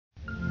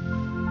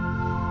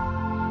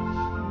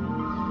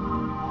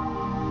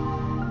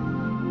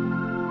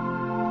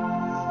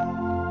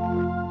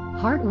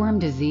Heartworm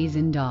disease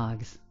in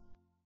dogs.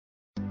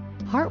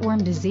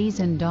 Heartworm disease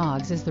in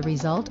dogs is the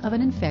result of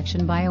an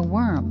infection by a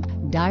worm,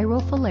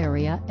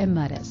 Dirofilaria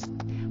immutus.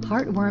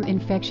 Heartworm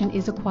infection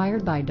is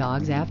acquired by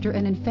dogs after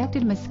an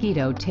infected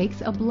mosquito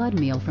takes a blood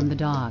meal from the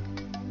dog.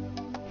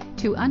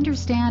 To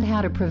understand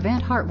how to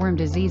prevent heartworm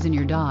disease in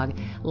your dog,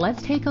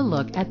 let's take a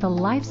look at the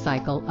life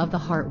cycle of the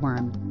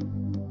heartworm.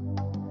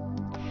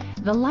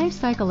 The life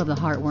cycle of the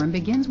heartworm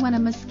begins when a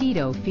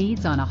mosquito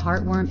feeds on a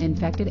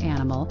heartworm-infected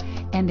animal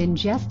and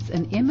ingests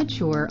an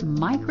immature,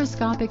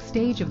 microscopic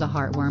stage of the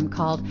heartworm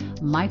called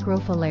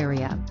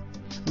microfilaria.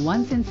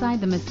 Once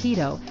inside the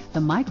mosquito, the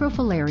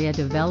microfilaria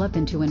develop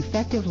into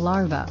infective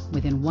larvae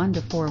within 1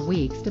 to 4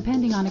 weeks,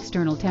 depending on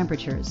external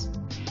temperatures.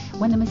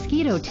 When the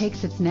mosquito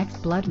takes its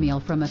next blood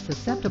meal from a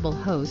susceptible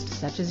host,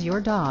 such as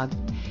your dog,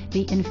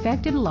 the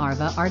infected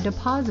larvae are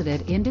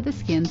deposited into the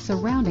skin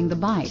surrounding the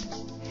bite.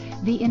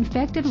 The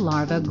infected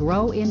larvae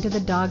grow into the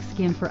dog's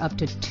skin for up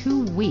to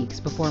 2 weeks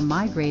before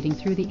migrating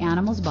through the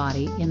animal's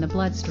body in the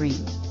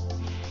bloodstream.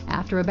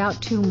 After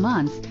about 2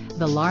 months,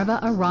 the larvae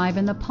arrive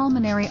in the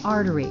pulmonary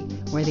artery,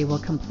 where they will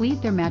complete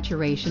their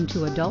maturation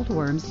to adult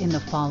worms in the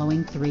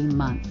following 3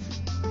 months.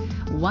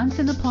 Once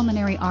in the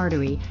pulmonary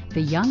artery,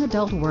 the young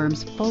adult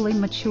worms fully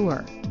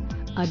mature.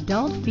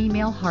 Adult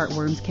female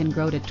heartworms can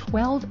grow to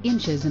 12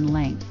 inches in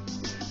length.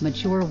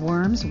 Mature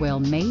worms will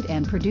mate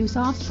and produce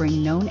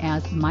offspring known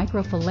as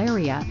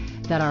microfilaria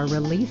that are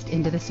released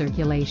into the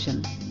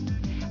circulation.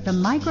 The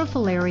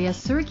microfilaria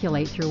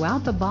circulate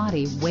throughout the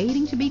body,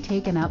 waiting to be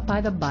taken up by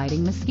the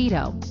biting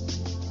mosquito.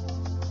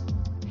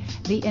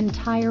 The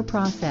entire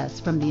process,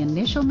 from the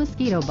initial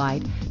mosquito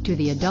bite to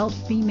the adult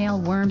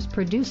female worms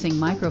producing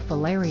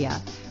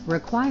microfilaria,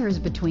 requires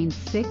between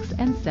 6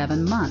 and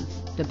 7 months,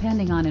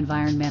 depending on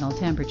environmental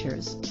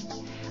temperatures.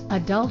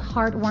 Adult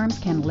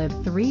heartworms can live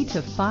 3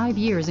 to 5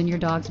 years in your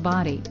dog's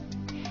body.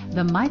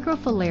 The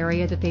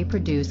microfilaria that they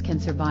produce can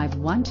survive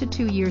 1 to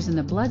 2 years in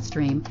the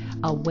bloodstream,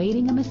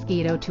 awaiting a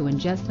mosquito to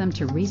ingest them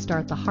to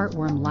restart the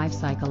heartworm life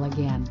cycle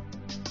again.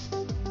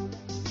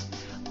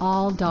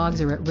 All dogs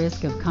are at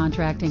risk of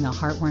contracting a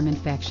heartworm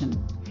infection.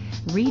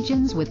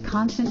 Regions with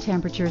constant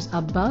temperatures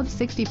above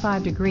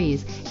 65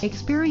 degrees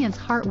experience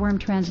heartworm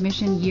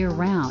transmission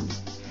year-round.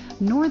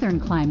 Northern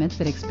climates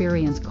that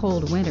experience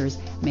cold winters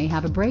may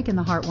have a break in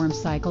the heartworm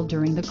cycle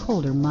during the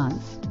colder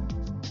months.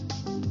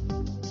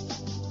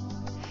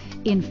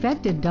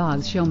 Infected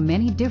dogs show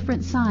many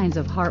different signs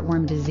of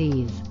heartworm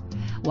disease.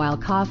 While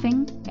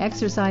coughing,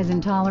 exercise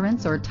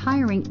intolerance, or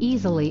tiring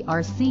easily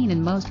are seen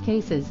in most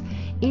cases,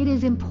 it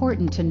is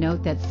important to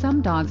note that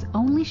some dogs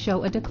only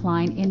show a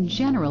decline in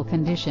general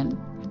condition.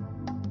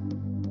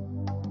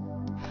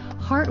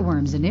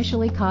 Heartworms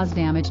initially cause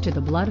damage to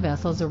the blood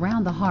vessels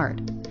around the heart.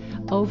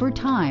 Over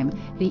time,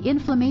 the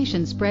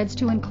inflammation spreads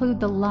to include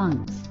the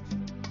lungs.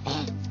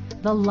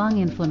 The lung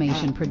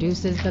inflammation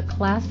produces the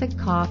classic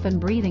cough and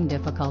breathing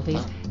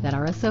difficulties that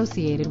are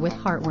associated with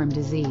heartworm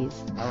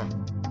disease.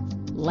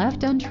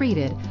 Left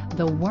untreated,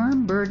 the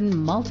worm burden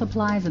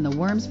multiplies and the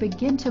worms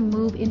begin to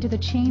move into the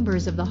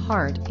chambers of the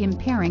heart,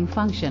 impairing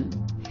function.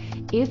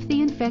 If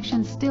the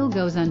infection still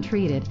goes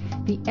untreated,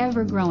 the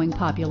ever-growing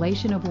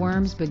population of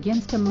worms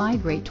begins to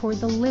migrate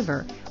toward the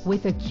liver,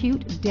 with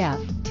acute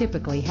death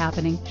typically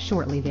happening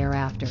shortly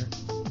thereafter.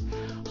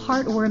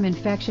 Heartworm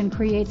infection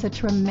creates a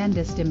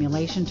tremendous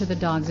stimulation to the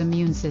dog's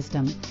immune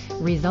system,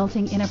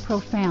 resulting in a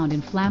profound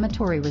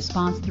inflammatory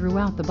response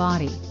throughout the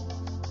body.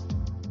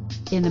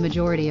 In the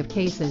majority of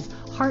cases,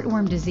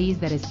 heartworm disease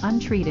that is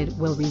untreated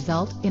will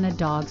result in a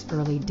dog's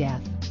early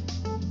death.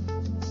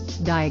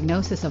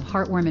 Diagnosis of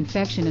heartworm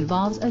infection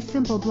involves a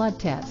simple blood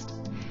test.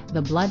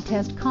 The blood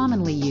test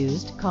commonly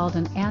used, called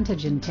an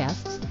antigen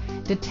test,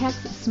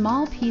 detects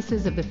small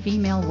pieces of the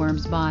female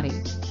worm's body.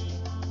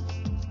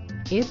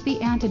 If the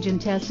antigen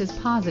test is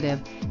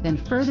positive, then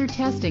further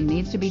testing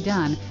needs to be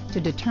done to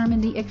determine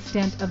the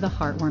extent of the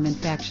heartworm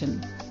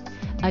infection.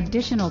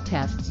 Additional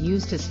tests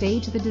used to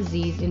stage the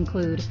disease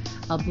include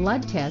a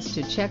blood test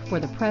to check for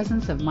the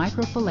presence of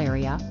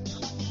microfilaria,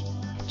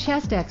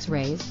 chest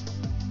x-rays,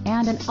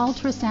 and an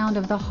ultrasound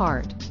of the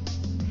heart.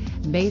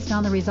 Based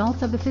on the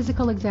results of the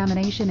physical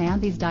examination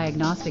and these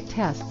diagnostic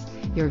tests,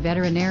 your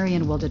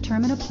veterinarian will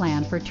determine a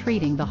plan for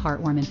treating the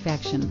heartworm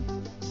infection.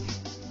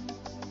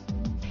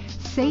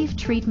 Safe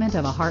treatment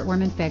of a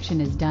heartworm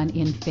infection is done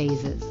in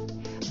phases.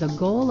 The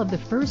goal of the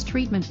first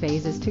treatment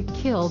phase is to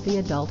kill the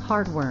adult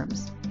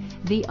heartworms.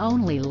 The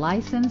only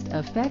licensed,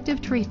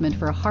 effective treatment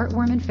for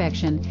heartworm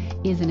infection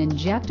is an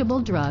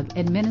injectable drug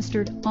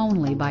administered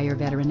only by your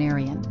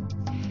veterinarian.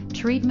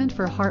 Treatment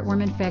for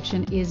heartworm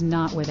infection is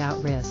not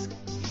without risk.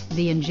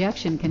 The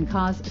injection can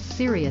cause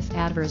serious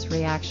adverse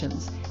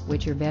reactions,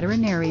 which your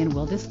veterinarian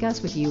will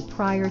discuss with you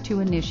prior to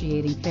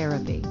initiating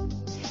therapy.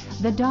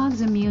 The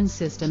dog's immune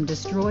system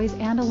destroys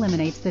and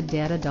eliminates the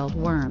dead adult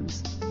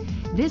worms.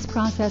 This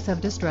process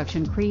of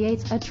destruction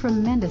creates a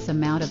tremendous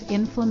amount of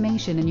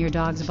inflammation in your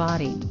dog's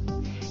body.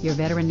 Your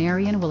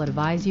veterinarian will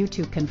advise you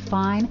to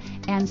confine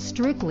and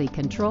strictly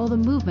control the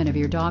movement of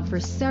your dog for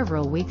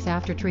several weeks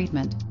after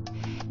treatment.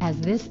 As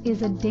this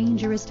is a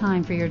dangerous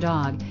time for your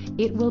dog,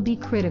 it will be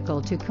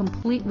critical to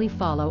completely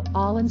follow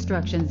all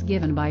instructions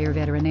given by your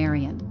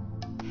veterinarian.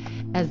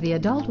 As the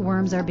adult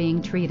worms are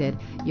being treated,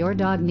 your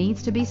dog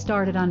needs to be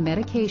started on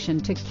medication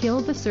to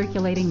kill the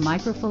circulating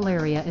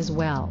microfilaria as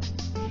well.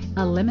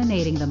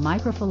 Eliminating the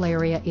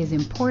microfilaria is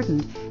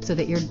important so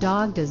that your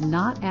dog does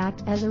not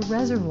act as a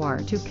reservoir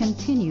to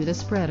continue the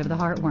spread of the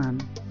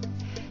heartworm.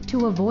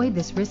 To avoid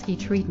this risky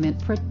treatment,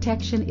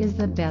 protection is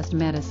the best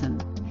medicine.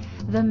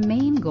 The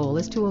main goal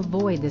is to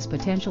avoid this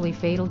potentially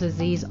fatal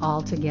disease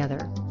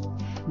altogether.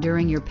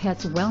 During your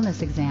pet's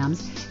wellness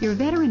exams, your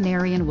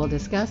veterinarian will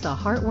discuss a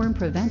heartworm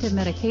preventive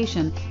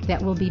medication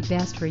that will be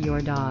best for your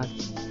dog.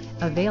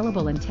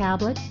 Available in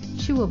tablet,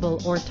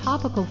 chewable, or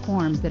topical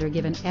forms that are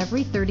given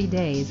every 30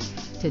 days,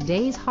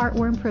 today's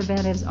heartworm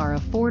preventives are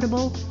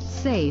affordable,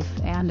 safe,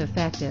 and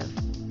effective.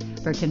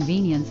 For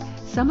convenience,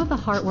 some of the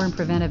heartworm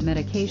preventive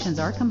medications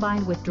are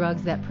combined with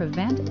drugs that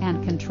prevent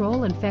and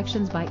control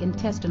infections by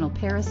intestinal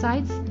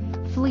parasites,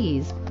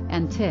 fleas,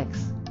 and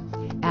ticks.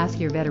 Ask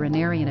your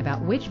veterinarian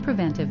about which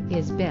preventive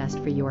is best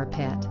for your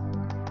pet.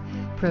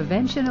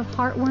 Prevention of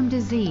heartworm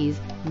disease,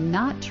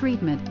 not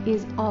treatment,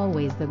 is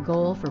always the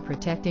goal for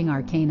protecting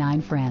our canine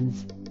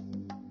friends.